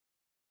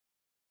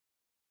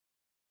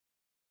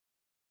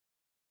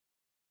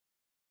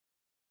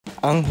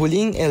Ang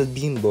Huling El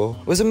Bimbo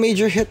was a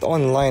major hit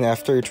online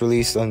after it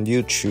released on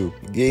YouTube,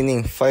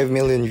 gaining 5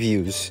 million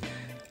views.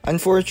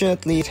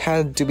 Unfortunately, it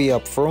had to be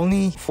up for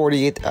only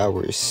 48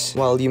 hours.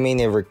 While you may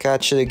never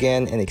catch it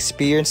again and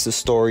experience the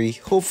story,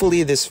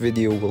 hopefully this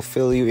video will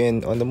fill you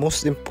in on the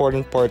most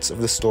important parts of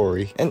the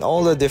story and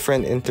all the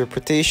different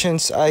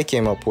interpretations I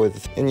came up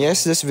with. And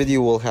yes, this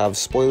video will have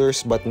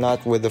spoilers, but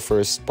not with the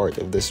first part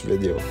of this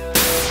video.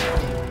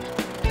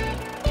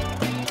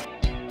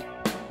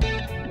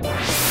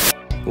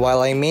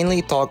 While I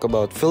mainly talk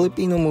about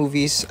Filipino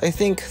movies, I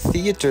think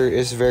theater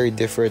is very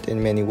different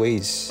in many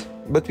ways.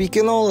 But we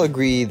can all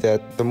agree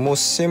that the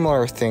most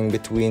similar thing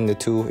between the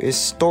two is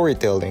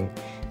storytelling,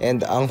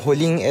 and Ang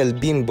Huling El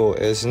Bimbo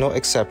is no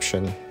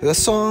exception. The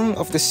song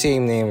of the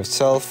same name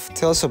itself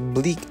tells a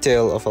bleak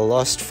tale of a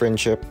lost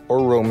friendship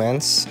or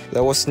romance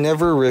that was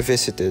never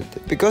revisited.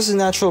 Because the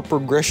natural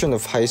progression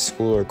of high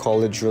school or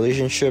college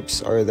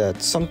relationships are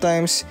that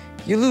sometimes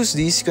you lose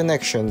these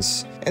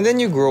connections, and then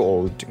you grow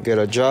old, get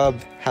a job,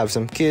 have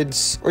some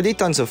kids, or date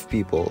tons of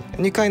people,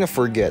 and you kind of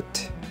forget.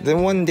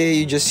 Then one day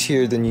you just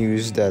hear the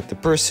news that the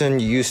person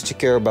you used to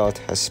care about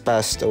has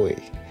passed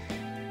away.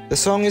 The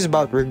song is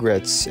about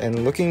regrets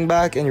and looking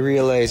back and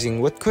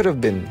realizing what could have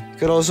been. It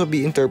could also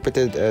be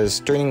interpreted as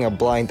turning a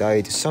blind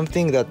eye to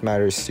something that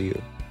matters to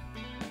you.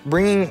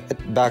 Bringing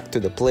it back to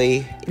the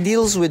play, it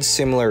deals with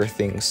similar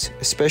things,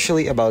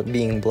 especially about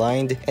being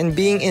blind and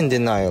being in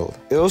denial.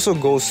 It also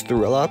goes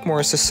through a lot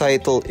more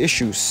societal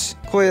issues,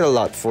 quite a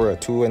lot for a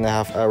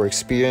 2.5-hour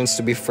experience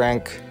to be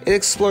frank. It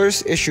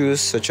explores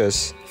issues such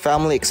as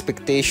family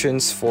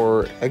expectations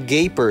for a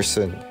gay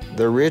person,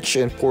 the rich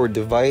and poor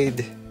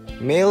divide,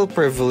 male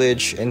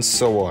privilege, and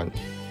so on.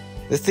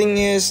 The thing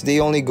is, they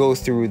only go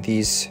through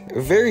these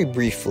very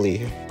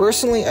briefly.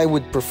 Personally, I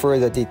would prefer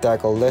that they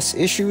tackle less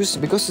issues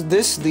because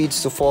this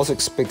leads to false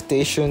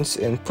expectations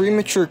and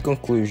premature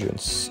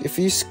conclusions if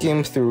you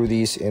skim through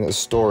these in a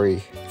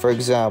story. For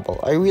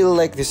example, I really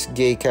like this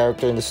gay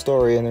character in the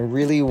story and I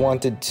really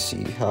wanted to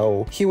see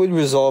how he would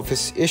resolve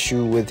his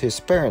issue with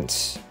his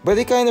parents. But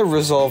they kind of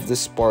resolve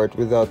this part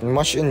without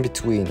much in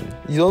between.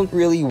 You don't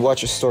really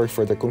watch a story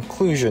for the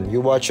conclusion,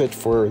 you watch it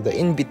for the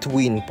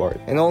in-between part.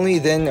 And only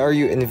then are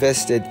you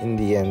invested in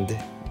the end.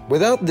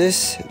 Without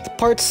this, the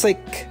parts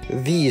like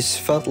these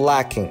felt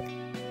lacking.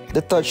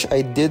 The touch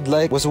I did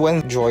like was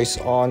when Joy's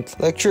aunt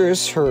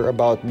lectures her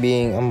about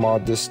being a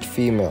modest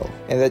female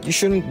and that you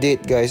shouldn't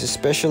date guys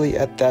especially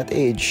at that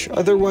age,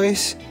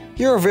 otherwise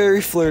you're a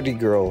very flirty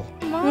girl.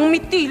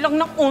 Umiti lang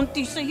na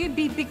konti sa'yo,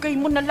 bibigay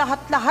mo na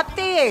lahat-lahat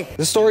eh.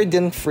 The story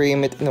didn't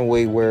frame it in a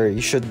way where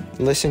you should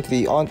listen to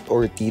the aunt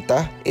or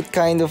tita. It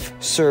kind of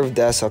served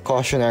as a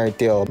cautionary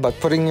tale about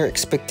putting your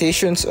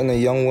expectations on a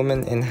young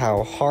woman and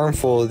how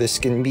harmful this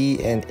can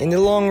be, and in the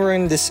long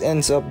run this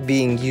ends up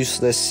being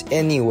useless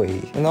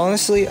anyway. And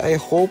honestly, I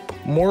hope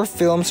more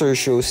films or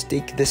shows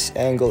take this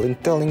angle in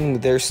telling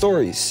their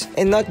stories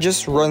and not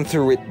just run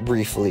through it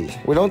briefly.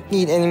 We don't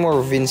need any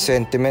more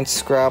Vincentiments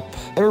scrap,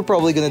 and we're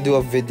probably gonna do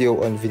a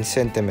video on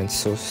Vincentiments,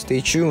 so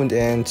stay tuned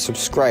and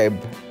subscribe.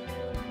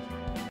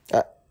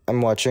 I'm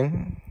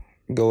watching.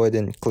 Go ahead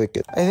and click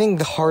it. I think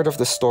the heart of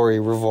the story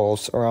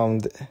revolves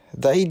around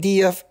the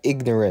idea of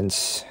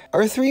ignorance.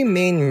 Our three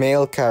main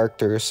male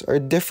characters are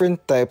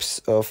different types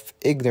of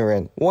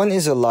ignorant. One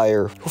is a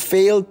liar who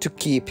failed to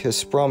keep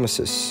his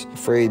promises,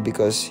 afraid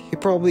because he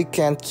probably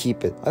can't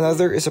keep it.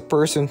 Another is a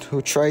person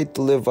who tried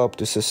to live up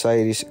to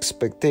society's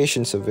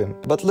expectations of him,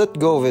 but let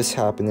go of his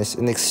happiness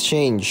in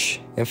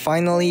exchange. And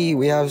finally,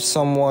 we have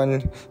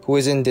someone who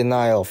is in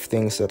denial of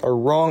things that are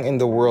wrong in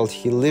the world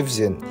he lives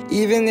in,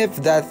 even if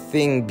that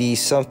thing be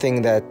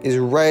something that is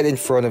right in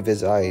front of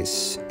his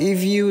eyes.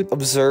 If you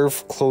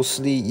observe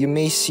closely, you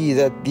may see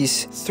that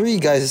these three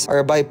guys are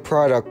a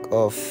byproduct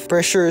of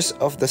pressures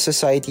of the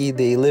society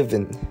they live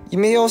in. You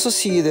may also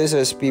see this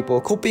as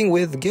people coping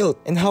with guilt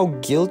and how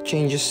guilt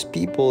changes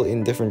people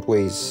in different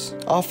ways,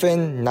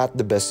 often not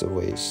the best of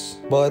ways.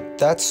 But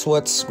that's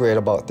what's great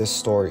about this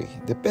story.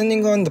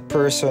 Depending on the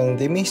person,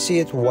 they may see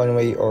it one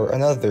way or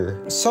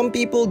another. Some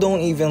people don't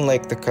even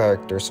like the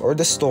characters or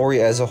the story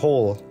as a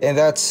whole, and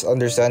that's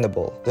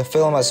understandable. The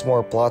film has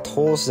more plot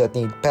holes that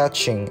need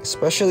patching,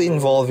 especially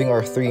involving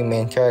our three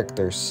main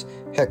characters,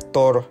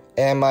 Hector,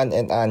 Eman,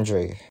 and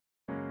Andre.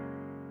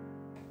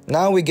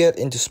 Now we get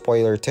into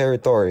spoiler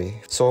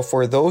territory. So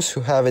for those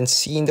who haven't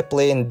seen the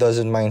play and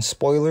doesn't mind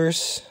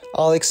spoilers,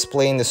 I'll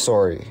explain the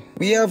story.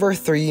 We have our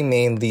three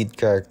main lead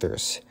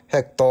characters,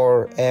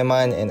 Hector,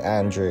 Eman, and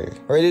Andre,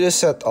 ready to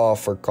set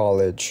off for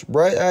college,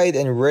 bright-eyed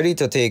and ready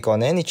to take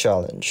on any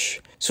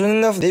challenge. Soon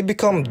enough, they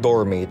become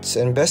doormates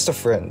and best of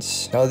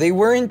friends. Now, they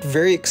weren't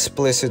very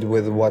explicit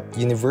with what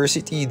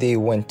university they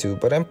went to,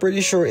 but I'm pretty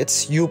sure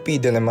it's UP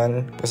din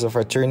naman because of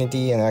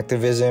fraternity and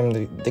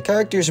activism the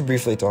characters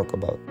briefly talk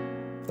about.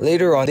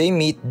 Later on, they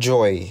meet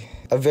Joy,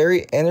 a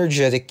very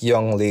energetic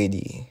young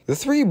lady. The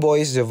three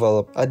boys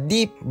develop a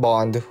deep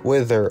bond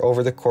with her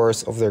over the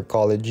course of their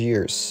college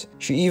years.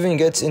 She even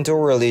gets into a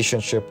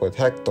relationship with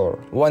Hector.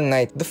 One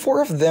night, the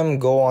four of them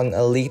go on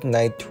a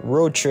late-night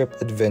road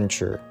trip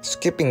adventure,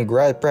 skipping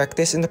grad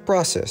practice in the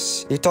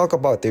process. They talk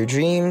about their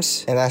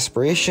dreams and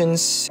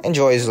aspirations, and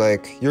Joy is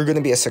like, "You're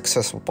gonna be a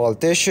successful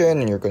politician,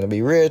 and you're gonna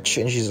be rich,"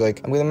 and she's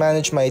like, "I'm gonna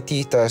manage my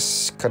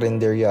tita's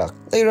karinderya."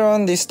 Later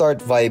on, they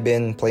start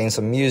vibing, playing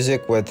some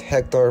music with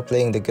Hector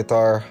playing the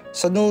guitar.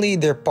 Suddenly,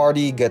 their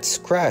party gets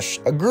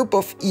crashed. A group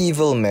of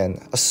evil men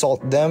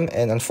assault them,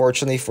 and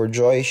unfortunately for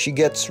Joy, she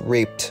gets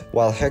raped,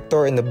 while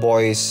Hector and the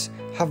boys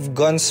have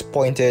guns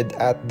pointed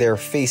at their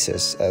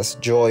faces as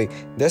Joy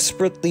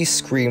desperately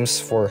screams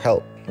for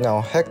help.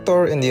 Now,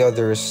 Hector and the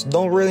others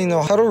don't really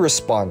know how to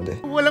respond.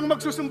 Walang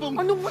magsusumbong.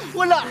 Ano ba?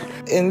 Wala!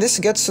 And this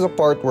gets to the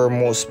part where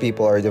most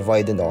people are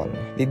divided on.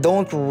 They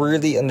don't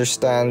really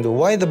understand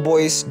why the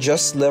boys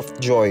just left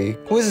Joy,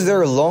 who is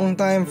their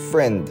longtime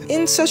friend,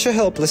 in such a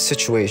helpless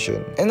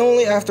situation. And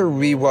only after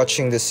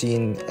rewatching the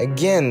scene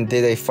again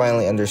did I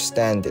finally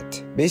understand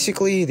it.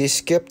 Basically, they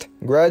skipped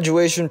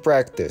graduation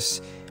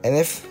practice. And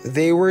if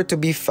they were to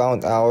be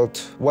found out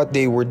what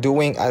they were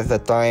doing at the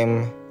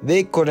time,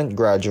 they couldn't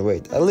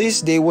graduate. At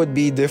least they would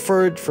be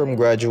deferred from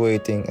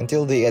graduating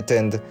until they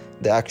attend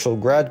the actual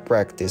grad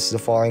practice the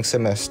following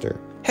semester.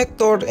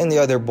 Hector and the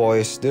other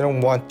boys didn't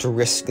want to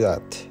risk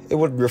that. It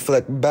would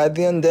reflect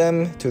badly on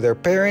them, to their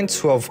parents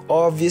who have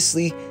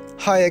obviously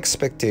high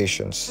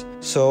expectations,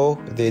 so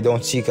they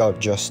don't seek out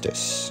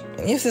justice.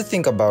 And if you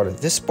think about it,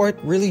 this part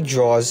really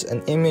draws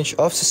an image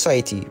of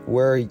society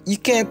where you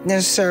can't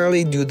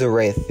necessarily do the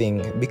right thing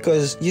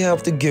because you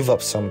have to give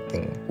up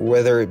something,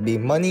 whether it be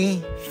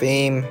money,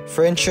 fame,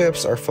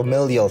 friendships, or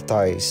familial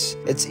ties.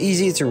 It's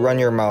easy to run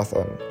your mouth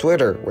on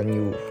Twitter when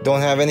you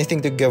don't have anything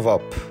to give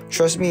up.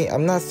 Trust me,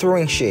 I'm not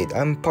throwing shade,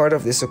 I'm part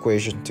of this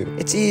equation too.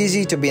 It's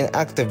easy to be an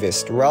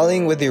activist,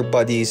 rallying with your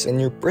buddies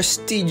in your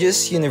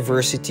prestigious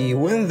university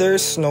when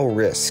there's no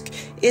risk.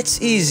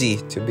 It's easy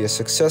to be a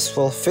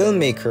successful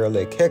filmmaker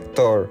like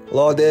Hector,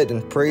 lauded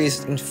and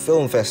praised in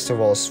film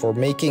festivals for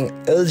making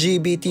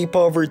LGBT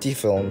poverty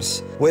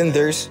films when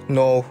there's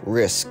no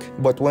risk.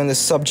 But when the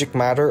subject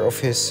matter of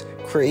his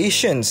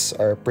creations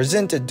are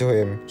presented to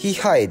him, he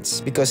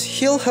hides because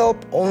he'll help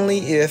only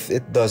if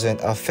it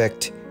doesn't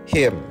affect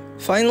him.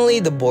 Finally,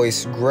 the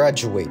boys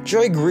graduate.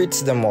 Joy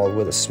greets them all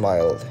with a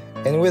smile.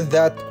 And with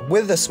that,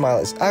 "With a Smile"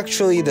 is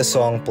actually the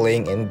song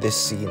playing in this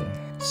scene.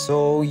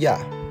 So yeah.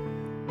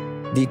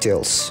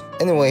 Details.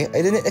 Anyway,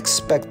 I didn't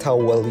expect how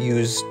well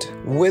used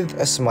 "With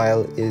a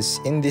Smile" is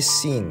in this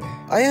scene.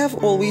 I have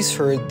always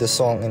heard the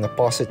song in a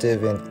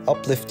positive and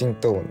uplifting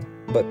tone,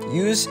 but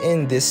used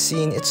in this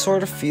scene, it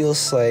sort of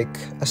feels like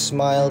a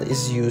smile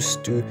is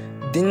used to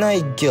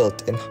deny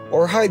guilt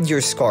or hide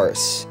your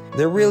scars.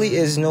 There really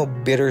is no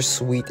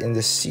bittersweet in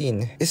this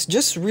scene. It's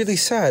just really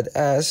sad,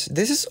 as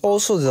this is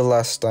also the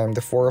last time the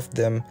four of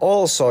them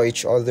all saw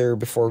each other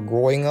before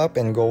growing up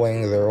and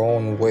going their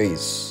own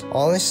ways.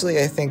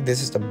 Honestly, I think this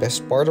is the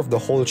best part of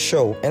the whole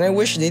show, and I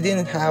wish they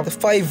didn't have a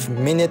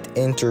 5-minute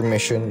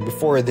intermission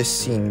before this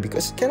scene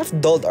because it kind of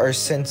dulled our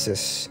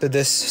senses to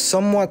this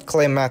somewhat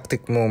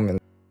climactic moment.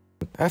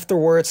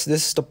 Afterwards,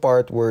 this is the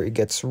part where it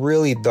gets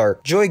really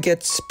dark. Joy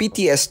gets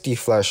PTSD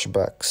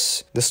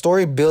flashbacks. The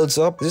story builds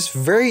up this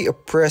very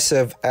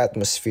oppressive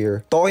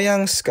atmosphere.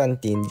 Toyang's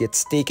canteen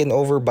gets taken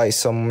over by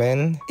some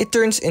men. It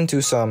turns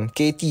into some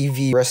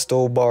KTV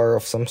resto bar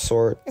of some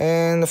sort.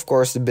 And of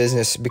course, the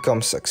business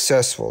becomes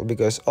successful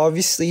because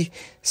obviously,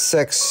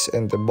 sex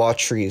and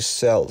debauchery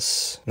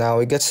sells. Now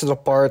it gets to the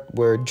part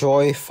where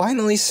Joy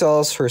finally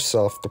sells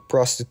herself to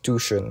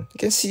prostitution. You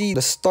can see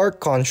the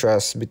stark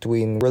contrast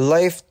between where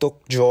life took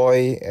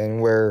Joy and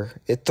where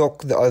it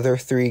took the other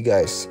three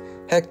guys.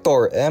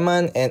 Hector,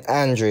 Eman, and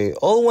Andre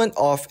all went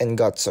off and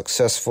got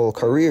successful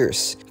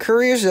careers.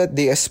 Careers that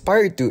they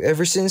aspired to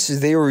ever since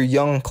they were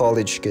young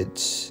college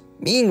kids.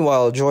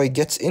 Meanwhile, Joy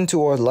gets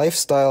into a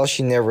lifestyle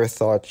she never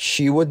thought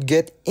she would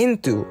get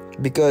into,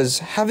 because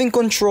having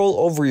control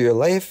over your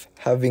life,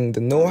 having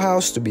the know-how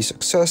to be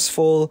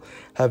successful,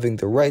 having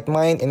the right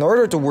mind in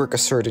order to work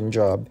a certain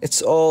job,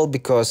 it's all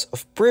because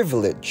of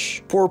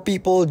privilege. Poor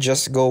people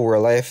just go where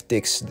life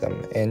takes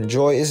them, and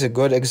Joy is a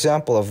good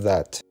example of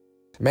that.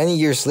 Many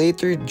years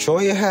later,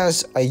 Joy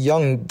has a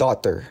young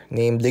daughter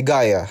named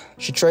Ligaya.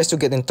 She tries to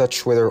get in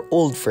touch with her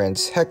old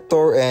friends,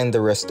 Hector and the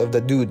rest of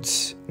the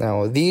dudes.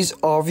 Now, these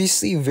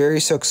obviously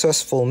very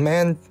successful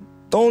men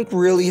don't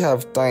really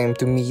have time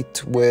to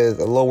meet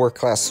with lower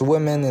class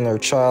women and her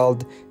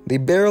child.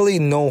 They barely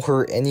know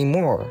her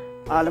anymore.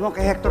 Alam mo,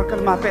 kay Hector ka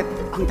lumapit.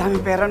 Ang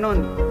daming pera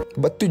nun.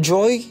 But to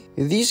Joy,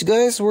 these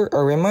guys were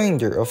a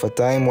reminder of a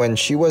time when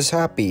she was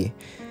happy.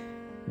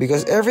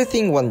 Because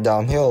everything went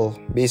downhill,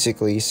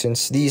 basically,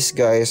 since these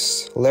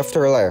guys left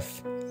her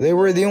life. They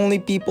were the only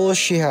people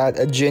she had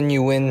a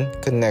genuine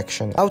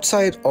connection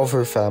outside of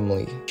her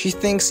family. She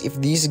thinks if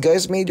these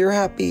guys made her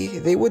happy,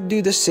 they would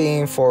do the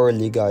same for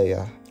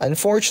Ligaya.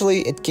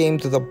 Unfortunately, it came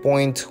to the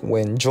point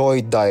when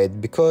Joy died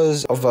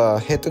because of a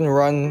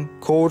hit-and-run,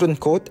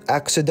 quote-unquote,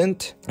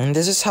 accident. And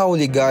this is how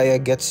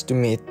Ligaya gets to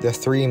meet the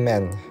three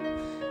men.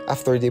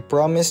 After they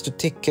promise to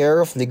take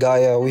care of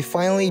Ligaya, we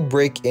finally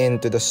break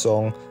into the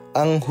song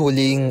Ang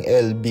Huling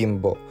El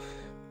Bimbo,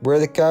 where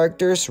the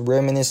characters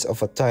reminisce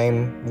of a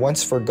time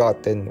once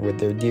forgotten with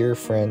their dear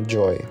friend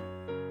Joy.